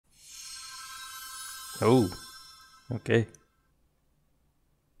Oh, okay.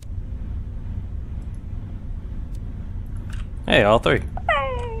 Hey, all three.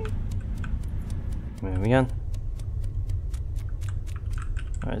 Moving on.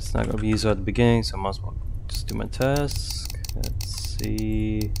 Alright, it's not gonna be used at the beginning, so I might as well just do my task. Let's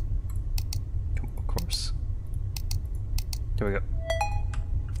see. Of course. There we go.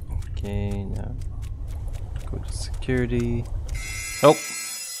 Okay, now go to security. Oh!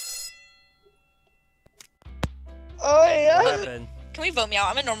 Oh yeah. What happened? Can we vote me out?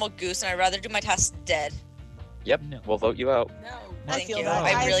 I'm a normal goose and I'd rather do my task dead. Yep, we'll vote you out. No. Thank you. That.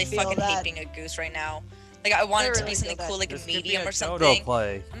 I really feel fucking that. hate being a goose right now. Like, I want it to really be something feel cool, that. like This a could be medium a or Dodo something.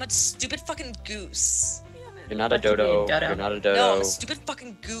 play. I'm a stupid fucking goose. You're not a dodo. Dodo. You're not a No, dodo. I'm a stupid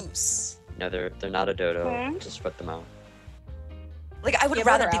fucking goose. No, they're not a dodo. Just put them out. Like, I would Yeah, vote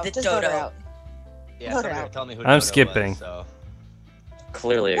rather her be out. the Just vote her dodo. out. Yeah, Vote her somebody out. tell me who I'm Dodo skipping. Was, so.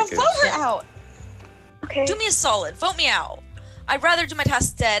 Clearly a No, goose. vote her out. Okay. Do me a solid. Vote me out. I'd rather do my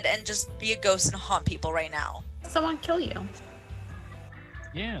task dead and just be a ghost and haunt people right now. Someone kill you.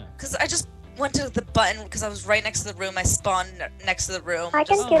 Yeah. Because I just went to the button because I was right next to the room. I spawned next to the room. I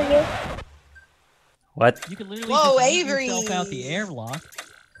can Just- kill you. What? You can literally Whoa, just leave Avery. yourself out the airlock.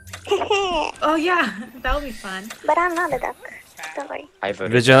 Oh yeah, that would be fun. But I'm not a duck. Don't worry. I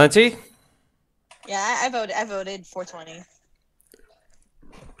voted. Vigilante? Yeah, I voted. I voted 420.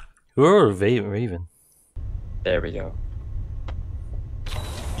 Who are Raven? There we go.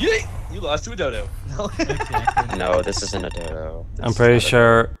 Yeet! You lost to a dodo. Exactly. No, this isn't a dodo. This I'm is pretty not a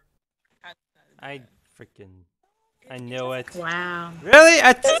sure. I know it. Wow. Really?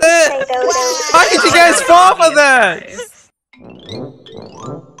 I did Say it! Dodo. How did you guys fall for that?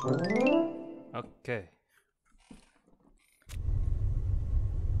 Okay.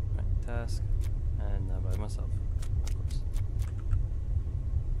 Right, task. And now by myself, of course.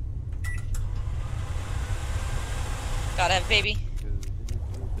 Gotta have baby.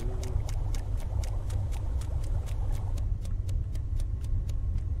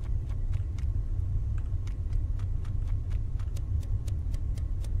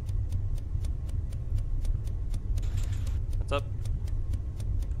 What's up?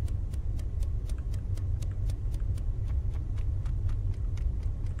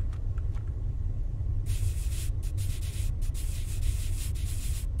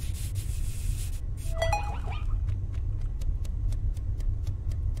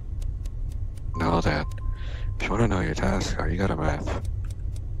 Know that. If you want to know your task, you got a map.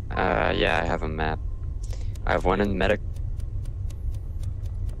 Yeah, I have a map. I have one in medic.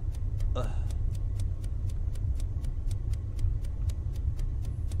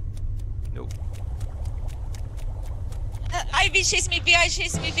 Nope. Ivy's chasing me. VI's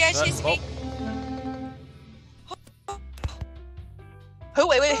chasing me. VI's chasing me. Who?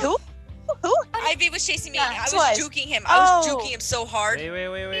 Wait, who? Who? Ivy was chasing me. Yeah, I was twice. juking him. I was Oh. juking him so hard. Wait.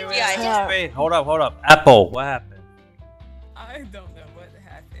 Yeah, I did. Wait, hold up. Apple, what happened? I don't know what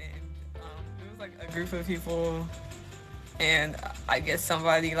happened. It was like a group of people, and I guess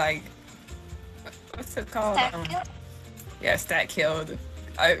somebody like, what's it called? Yeah, stat killed.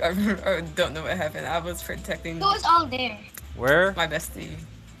 I don't know what happened. I was protecting Who was all there? Where? my bestie,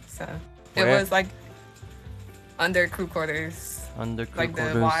 so Where? it was like under crew quarters, Under crew like the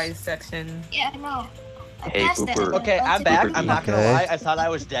quarters. Y section. Yeah, I know. I Hey, passed that. Cooper. Okay, I'm back. I'm not gonna Okay. lie. I thought I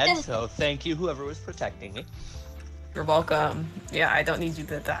was dead, so thank you, whoever was protecting me. You're welcome. Yeah, I don't need you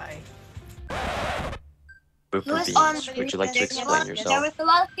to die. Booper was Beans. on Would you like to There explain yourself? was a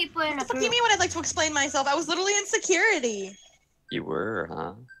lot of people in the What do group. you mean when I'd like to explain myself? I was literally in security. You were,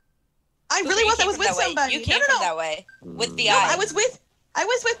 huh? I Cooper, really you was. I came was from with that way. somebody. You No, came no, from no. that way. With Mm. VI. No, I was with.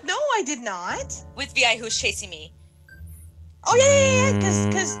 No, I did not. With VI who was chasing me. Oh yeah.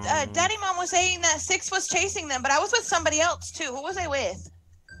 Because Daddy Mom was saying that Six was chasing them, but I was with somebody else too. Who was I with?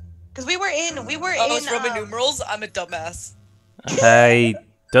 Because we were in. Oh, it's Roman numerals? I'm a dumbass. I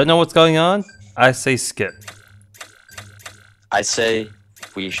don't know what's going on. I say skip. I say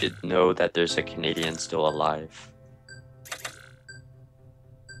we should know that there's a Canadian still alive.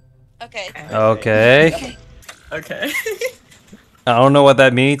 Okay. Okay. Okay. I don't know what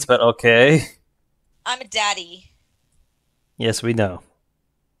that means, but okay. I'm a daddy. Yes, we know.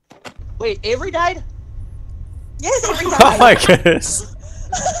 Wait, Avery died? Yes, every Oh time. my goodness.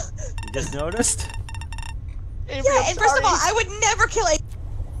 You just noticed? Avery, Yeah, I'm and first of all, sorry. I would never kill a.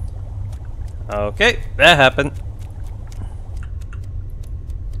 Okay, that happened.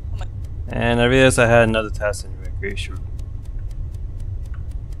 And I realized I had another task in recreation.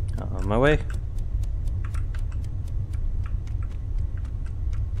 On my way.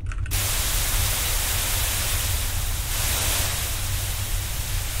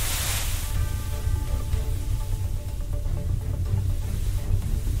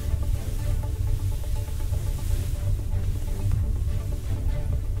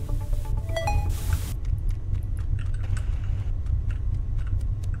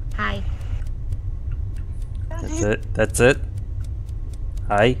 Hi. That's it. That's it.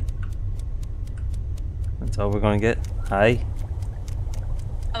 Hi. That's all we're gonna get. Hi.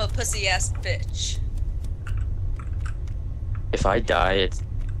 I'm a pussy ass bitch. If I die, it's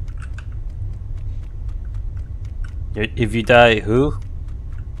If you die, who?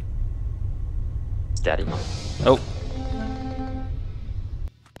 Daddy Mom. Oh.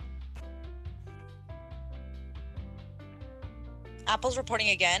 Apple's reporting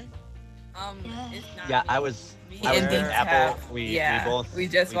again. It's not Yeah, me. I was Me I was and with Dink Apple. have- We yeah, both we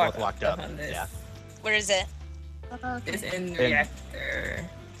just both walked walked up. on this. Yeah. Where is it? It's in And- reactor.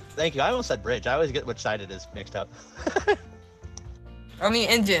 Thank you. I almost said bridge. I always get which side it is mixed up. I mean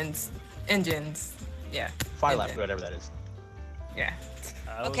engines. Engines. Yeah. Far Engine. left, whatever that is. Yeah.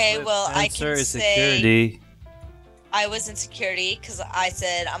 Okay, well, I can say- security. I was in security because I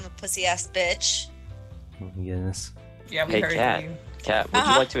said I'm a pussy ass bitch. Oh my goodness. Yeah, we Hey, heard Cat. you. Cat, would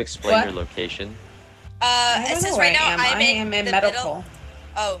you like to explain What? your location? I It don't says know right where now I I'm am in the medical. middle.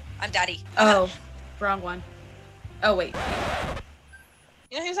 Oh, I'm daddy. Oh, wrong one. Oh wait.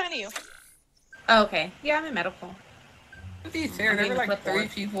 You know who's talking to you? Oh, okay. Yeah, I'm in medical. To be fair, I'm there were getting like the 3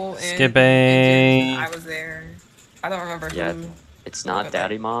 clipboard. people in Skipping. engines and I was there. I don't remember Yeah. who. It's not Okay.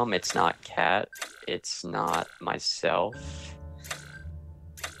 Daddy Mom, it's not Cat, it's not myself.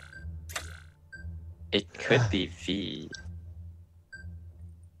 It could be V.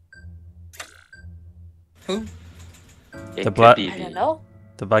 Who? It The could black- be I V. don't know.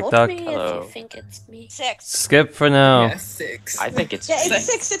 The black Vote duck. me Hello. if you think it's me. 6. Skip for now. Yeah, 6. I think it's Yeah, V. it's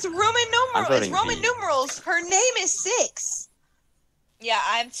 6. It's Roman I'm numerals. It's voting Roman V. numerals. Her name is 6. Yeah,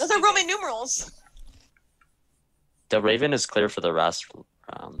 I'm. Those are stupid. Roman numerals. The Raven is clear for the rest,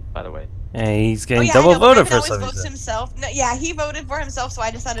 by the way. Hey, he's Oh getting yeah, double I know, but voted Raven for always some votes reason. himself. No, yeah, he voted for himself, so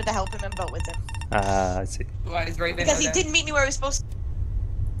I decided to help him and vote with him Ah, I see. Why is Raven? because he okay? didn't meet me where he was supposed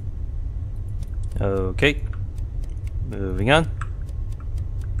to. Okay. Moving on.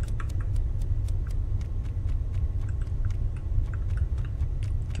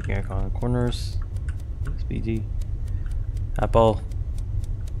 Keeping our eye on the corners. SPG. Apple.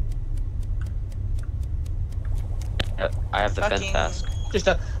 I have the vent Fucking- task. Just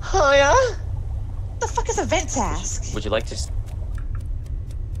a oh yeah. What the fuck is a vent task? Would you like to?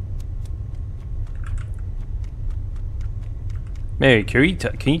 Mary, can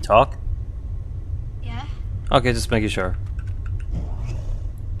you talk? Yeah. Okay, just making sure.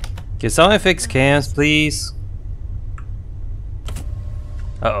 Can someone fix cams, please?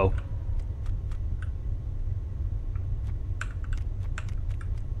 Uh-oh.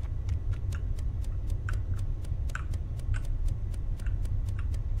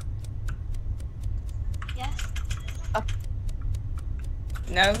 Yes.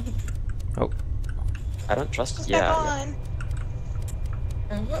 No. Oh. I don't trust. What's Yeah. back on?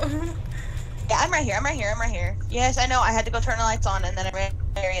 Yeah, I'm right here. I'm right here. I'm right here. Yes, I know. I had to go turn the lights on, and then I ran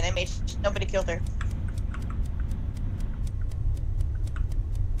Mary, and I made nobody killed her.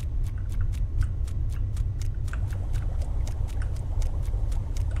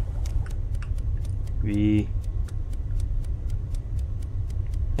 V.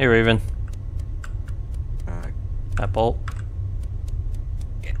 Hey, Raven. Alright. Apple.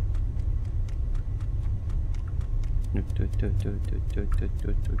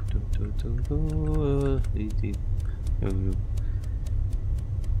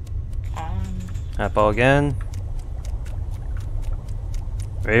 Apple again.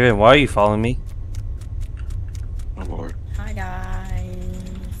 Raven, why are you following me? I'm bored. Hi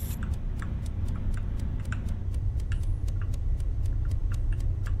guys.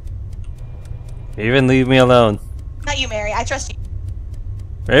 Raven, leave me alone. Not you, Mary. I trust you.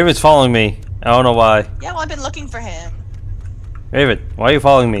 Raven's following me. I don't know why. Yeah, well, I've been looking for him. Raven, why are you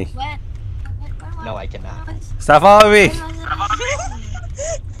following me? What? No, I cannot. Stop following me!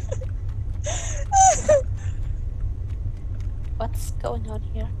 What's going on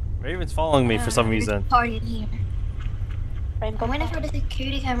here? Raven's following me for some reason. Party in here. Rainbow I'm waiting for Pack? the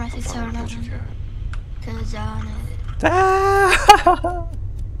security camera to turn on. GlitchiCat. Cause Ah!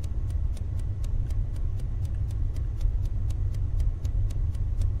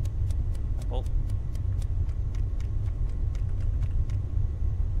 Apple.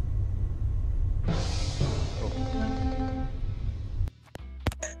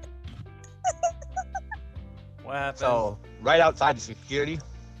 What happened? So right outside the security.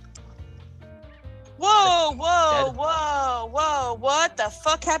 Whoa, whoa, Dead. whoa, whoa. What the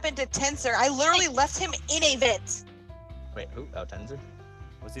fuck happened to Tensor? I literally left him in a vent. Wait, who? Oh, Tenzer.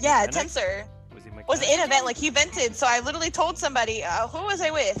 Was he Yeah, mechanic? Tensor Was he mechanic? was in a vent, like he vented. So I literally told somebody, who was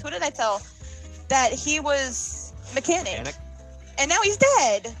I with? Who did I tell? That he was mechanic. Mechanic? And now he's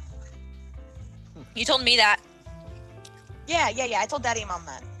dead. You told me that. Yeah. I told Daddy and Mom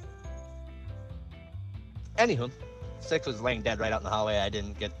that. Anywho, 6 was laying dead right out in the hallway. I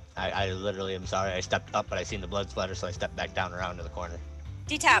didn't get. I literally am sorry. I stepped up, but I seen the blood splatter, so I stepped back down around to the corner.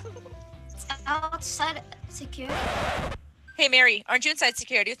 D-tap. It's outside security. Hey, Mary, aren't you inside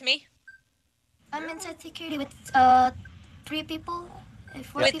security with me? I'm inside security with 3 people.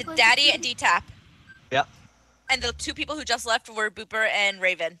 4 With people. Daddy and D-tap. Yep. And the 2 people who just left were Booper and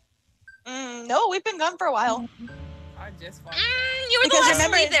Raven. No, we've been gone for a while. I just You were the Because last to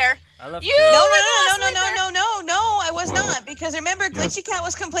remember- leave there. I left You too. No, were the last to leave there. no, I was Well, not. Because remember, yeah. GlitchiCat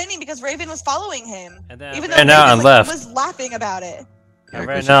was complaining because Raven was following him. And then Even I though ran out Raven and left. was laughing about it. I Yeah,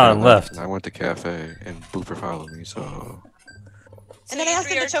 ran 'cause out you and got left. And I went to cafe, and Booper followed me, so... And then I you asked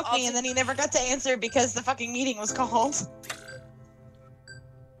him three to choke are me, and then he never got to answer because the fucking meeting was called.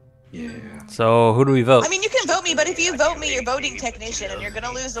 Yeah. So who do we vote? I mean, you can vote me, but if you vote me, you're voting technician, and you're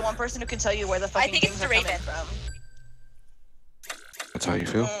gonna lose the one person who can tell you where the fucking think it's things are Raven. coming from. That's how you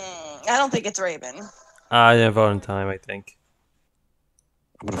feel? I don't think it's Raven. I didn't vote in time, I think.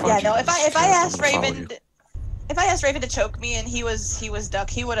 I'm gonna find Yeah, you no. on If this I chat, I'm asked gonna follow Raven, you. if I asked Raven to choke me and he was duck,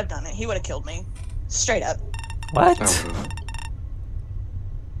 he would have done it. He would have killed me, straight up. What? I would've.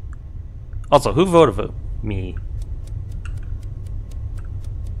 Also, who voted for me?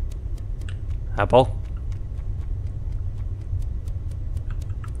 Apple?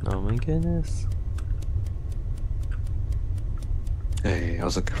 Oh my goodness. Hey, I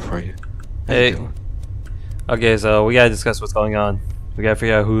was looking for you. How Hey. you doing? Okay, so we gotta discuss what's going on. We gotta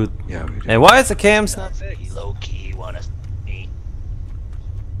figure out who. Yeah, we do. And why is the cams? Not very low key. Want to me?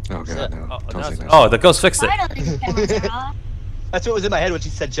 Oh god, no. Don't say that. Oh, the ghost fixed it. Finally, the cameras are on. That's what was in my head when she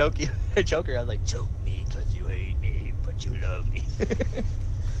said Joker. Joker. I was like, choke me because you hate me, but you love me.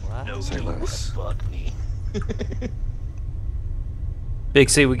 No, Say less. fuck me. Big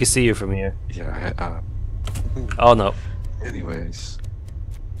C, we can see you from here. Yeah, Oh no. anyways.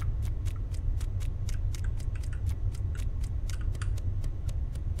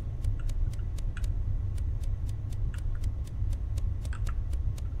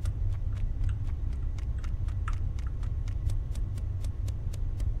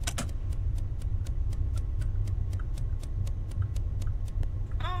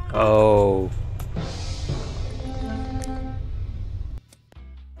 Oh.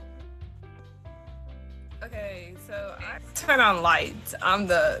 Okay, so I turn on lights. I'm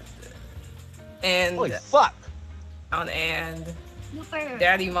the and Holy fuck! and Super.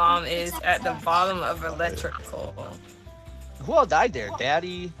 Daddy Mom is at the bottom of electrical. Who all died there?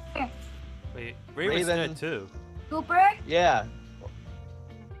 Daddy? Wait, Raven's dead too. Cooper? Yeah.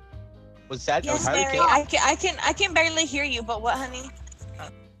 Was that Yes, Harley Mary. killed? I can barely hear you. But what, honey?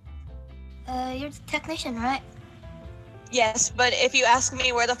 You're the technician, right? Yes, but if you ask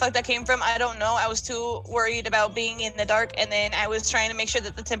me where the fuck that came from, I don't know. I was too worried about being in the dark, and then I was trying to make sure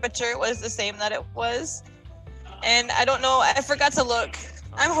that the temperature was the same that it was. And I don't know. I forgot to look.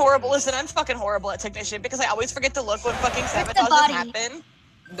 I'm horrible. Listen, I'm fucking horrible at technician because I always forget to look when fucking sabotages body? happen.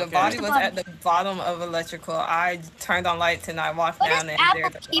 The body was at the bottom of electrical. I turned on lights and I walked What down does and Apple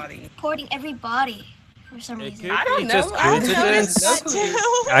there's the keep body. reporting every body for some reason? I don't know. Just I don't know. coincidence? No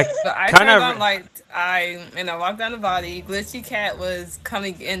clue. I But I kind turned on of. lights. I walked down the body. GlitchiCat was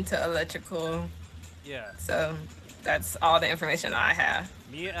coming into electrical. Yeah. So that's all the information I have.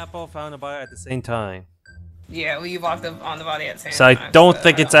 Me and Apple found a body at the same time. Yeah, we walked up on the body at the same So I time. don't so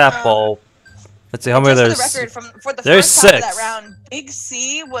think I it's don't- Apple. Let's see how many Just there's. for the record, for the there's first half of 6. that round, Big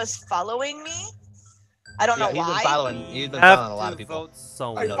C was following me. I don't know He's been why. following. He's been Have following a lot to of people. vote I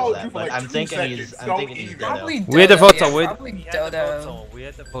someone. know that, but I'm thinking he's. I'm thinking he's Dodo. Probably We had to Dodo, vote yeah, someone. Probably We had to vote Dodo. someone. We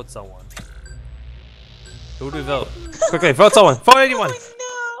had to vote someone. Who do we vote? Quickly, vote someone. Vote anyone.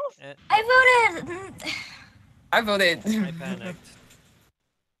 Oh, no. I voted. I voted. I panicked.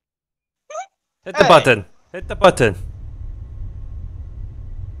 Hit the Hey. button. Hit the button.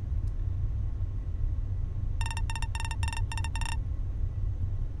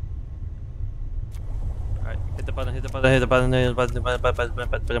 Alright, hit the button, hit the button, hit the button, hit the button,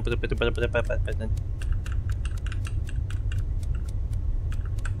 hit the button.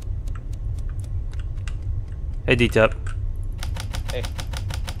 Hey D-Tap. Hey,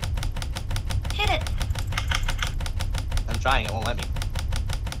 Hit it. I'm trying. It won't let me.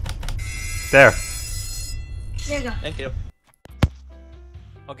 There. There you go. Thank you.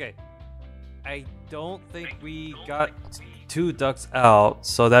 Okay. I don't think we got 2 ducks out,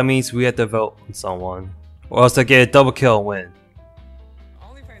 so that means we have to vote on someone. Or else to get a double kill and win.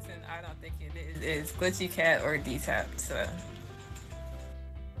 Only person I don't think it is GlitchiCat or D-Tap. So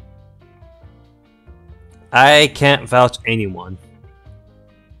I can't vouch anyone.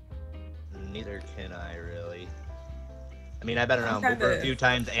 neither can I really. I mean, I've been around kinda- Booper a few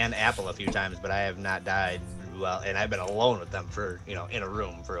times and Apple a few times, but I have not died. Well, and I've been alone with them for, you know, in a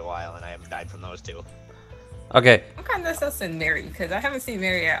room for a while, and I haven't died from those two. Okay. I'm kind of sus in Mary because I haven't seen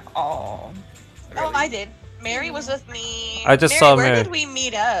Mary at all. Oh, I did. Mary was with me. I just Mary, saw where Mary. did we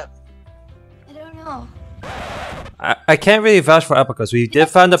meet up? I don't know. I can't really vouch for Apple because we did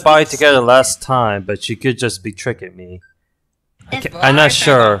find the body together last time, but she could just be tricking me. Well, I'm I not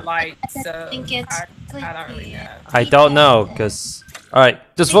sure. kinda Light, so I think it's I don't really know. I don't know because. All right,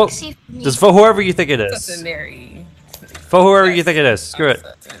 just vote. Pixie for me. Just vote whoever you think it Sus in is. Mary. Vote whoever you think it is. Screw it.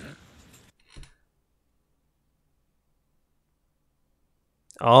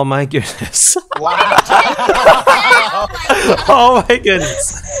 Oh my goodness. Wow. Oh my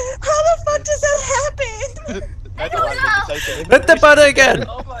goodness. How the fuck does that happen? That's a lot of indecisive Hit the button again.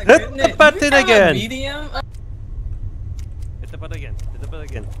 Oh my Hit the goodness. button Do we have a again. Medium? Hit the button again. Hit the button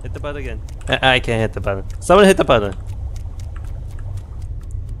again. Hit the button again. I can't hit the button. Someone hit the button.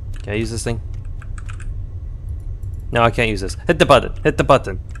 Can I use this thing? No, I can't use this. Hit the button. Hit the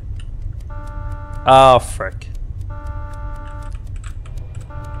button. Oh, frick.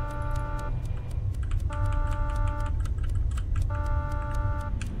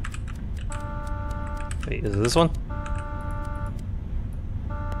 Wait, is it this one?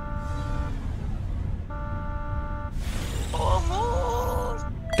 Almost.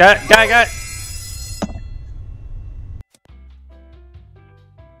 Got it!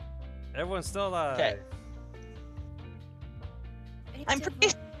 Everyone's still alive. Okay. I'm pretty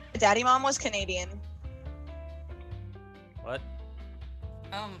sure Daddy Mom was Canadian. What?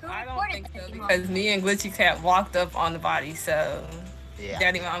 I don't think so because me and GlitchiCat walked up on the body, so Yeah.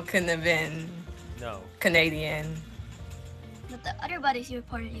 Daddy Mom couldn't have been No. Canadian. But the other bodies you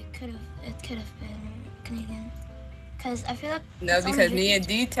reported, it could have been Canadian. Because I feel like No, it's only because me you. and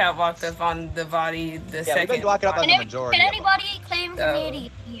D-Tap walked up on the body the Yeah, second. we've been walking up on body. the majority Can of them. anybody claim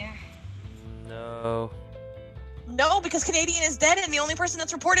Canadian here? No. No, because Canadian is dead, and the only person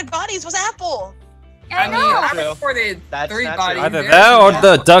that's reported bodies was Apple. I mean, know. I True. reported That's 3 not bodies. true. Either There's that or no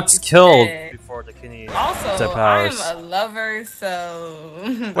the ducks bodies killed dead. before the Canadian Also, took I'm powers. a lover, so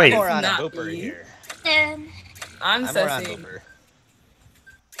Wait. I'm more it's on a not Booper me. here. Then I'm I'm more on sussing. Booper.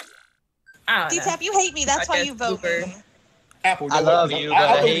 I don't know. D-Tap, you hate me. That's I why guess you vote Booper. me. Apple, I know love what? you, but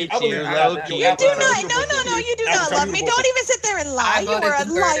I hate believe you, Apple. low-key. You do not. No, you do not Apple, love me. you Don't vote. even sit there and lie. I You voted are a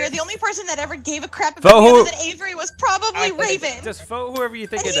for liar. murder. The only person that ever gave a crap Vote about me who- other than Avery was probably Raven. Just vote whoever you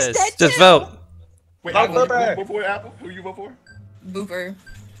think And it he's is. dead Just too. vote. Wait, Vote Apple, you Booper. vote for Apple? Who you vote for? Booper.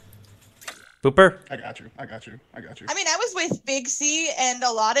 Booper? I got you. I got you. I mean, I was with Big C and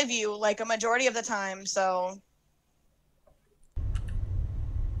a lot of you, like a majority of the time, so.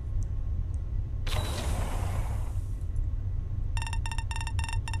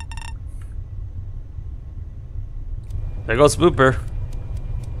 There goes Booper.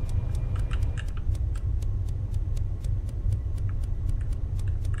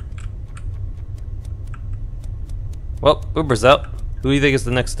 Well, Booper's out. Who do you think is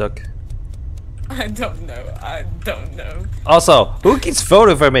the next duck? I don't know. I don't know. Also, who keeps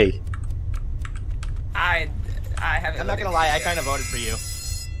voting for me? I haven't. I'm not gonna voted lie, I yet. kind of voted for you.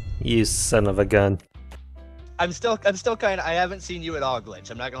 You son of a gun. I'm still kind of. I haven't seen you at all,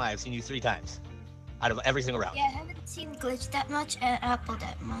 Glitch. I'm not gonna lie, I've seen you 3 times, out of every single round. yeah, I haven't seen Glitch that much and Apple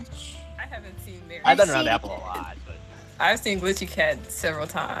that much. I haven't seen Mary. I've been I around see- Apple a lot, but I've seen GlitchiCat several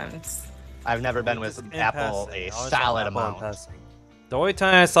times. I've never been with In Apple passing. I a only saw solid Apple in amount. passing. The only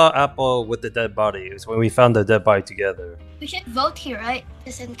time I saw Apple with the dead body was when we found the dead body together. We should vote here, right?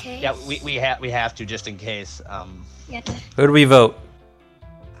 Just in case. Yeah, we have to just in case. Yeah. Who do we vote?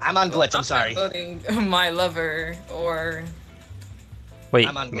 I'm on Glitch. I'm sorry. Voting my lover or Wait,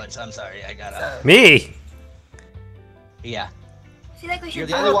 I'm on Glitch. I'm sorry. I gotta. me? Yeah. I feel like we You're should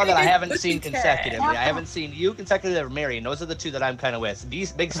the only vote. one that I Maybe haven't Glitchy seen Cat. consecutively. I Apple. haven't seen you consecutively or Mary, and those are the 2 that I'm kind of with. Big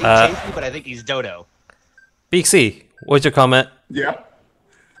C Uh, chased me, but I think he's Dodo. Big C, what's your comment? Yeah.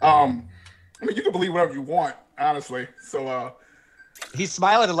 I mean, you can believe whatever you want, honestly. So, He's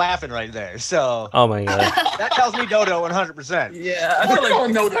smiling and laughing right there, so Oh my god. that tells me Dodo 100%. yeah. I I feel like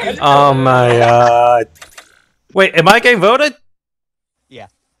don't know that. Oh my god. Wait, am I getting voted? Yeah.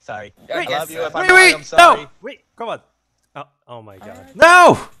 Sorry. I I guess love you. so. If I'm Wait, wrong, wait, I'm sorry. no! Wait, come on. Oh my god.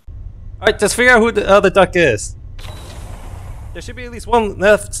 No! Alright, just figure out who the other duck is. There should be at least one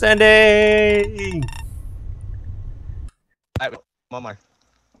left standing! Alright, one more.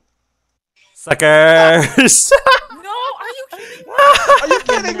 Suckers! No, are you kidding? Are you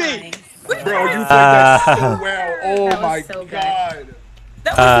kidding me? Bro, you played that so well. Oh That was my so good. god.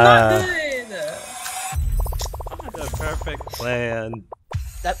 That was not good. The perfect plan.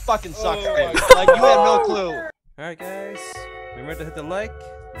 That fucking sucks, Oh man. my Like, you have no God. clue. Alright guys, remember to hit the like,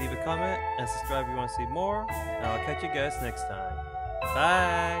 leave a comment, and subscribe if you want to see more. And I'll catch you guys next time.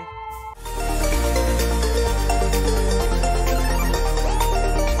 Bye!